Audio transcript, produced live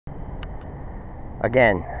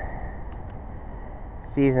Again,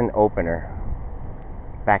 season opener,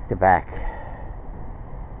 back to back.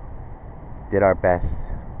 Did our best.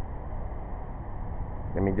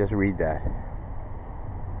 Let me just read that.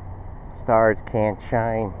 Stars can't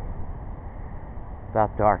shine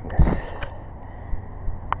without darkness.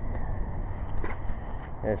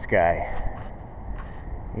 This guy,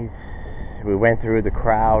 we went through the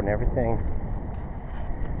crowd and everything.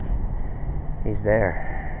 He's there.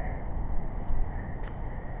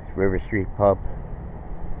 It's River Street Pub.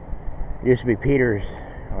 It used to be Peter's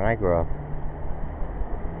when I grew up.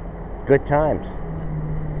 Good times.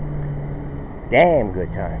 Damn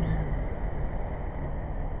good times.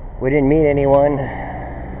 We didn't meet anyone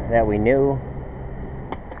that we knew.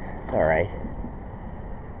 It's alright.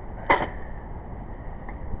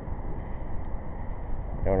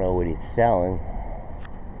 Don't know what he's selling.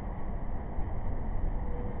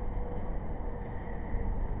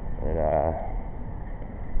 But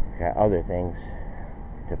got other things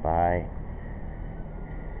to buy.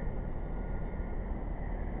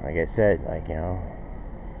 Like I said, I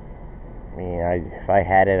mean, if I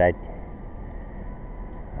had it,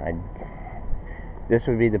 this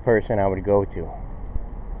would be the person I would go to.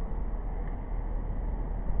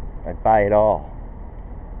 I'd buy it all.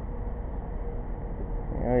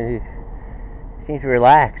 He seems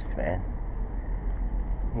relaxed, man.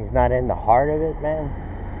 He's not in the heart of it, man.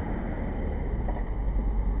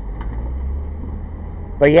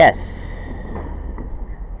 But yes,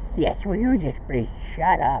 well, you just please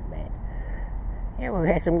shut up, man. Yeah, we've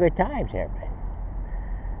had some good times here,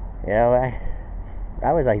 man.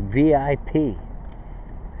 I was like VIP.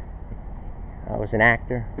 I was an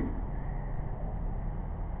actor,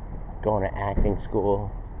 going to acting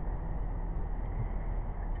school.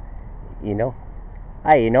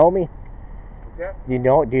 Hey, you know me? What's that? Do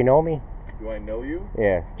you know me? Do I know you?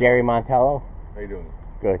 Yeah, Jerry Montello. How you doing?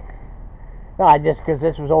 Good. No, because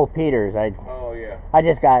this was old Peter's. Oh yeah. I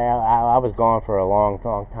was gone for a long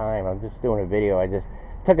time. I'm just doing a video. I just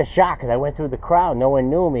took a shot because I went through the crowd. No one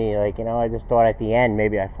knew me. I just thought at the end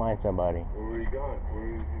maybe I'd find somebody. Where were you going? Where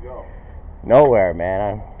did you go? Nowhere,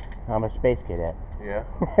 man. I'm a space cadet. Yeah.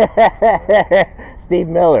 Steve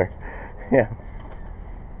Miller. Yeah.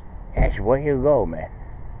 That's where you go, man.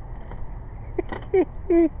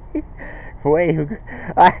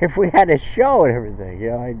 If we had a show and everything,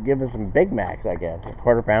 I'd give us some Big Macs, I guess, a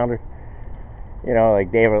quarter pounder.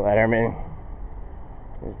 Like David Letterman.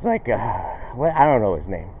 It's like, I don't know his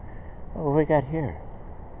name. Oh, what we got here?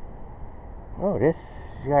 Oh, this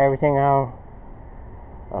got everything out.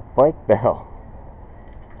 A bike bell.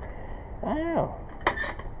 I don't know.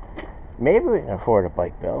 Maybe we can afford a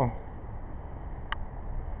bike bell.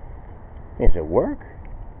 Does it work?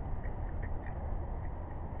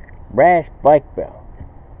 Brass bike bell.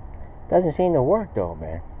 Doesn't seem to work though,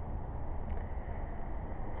 man.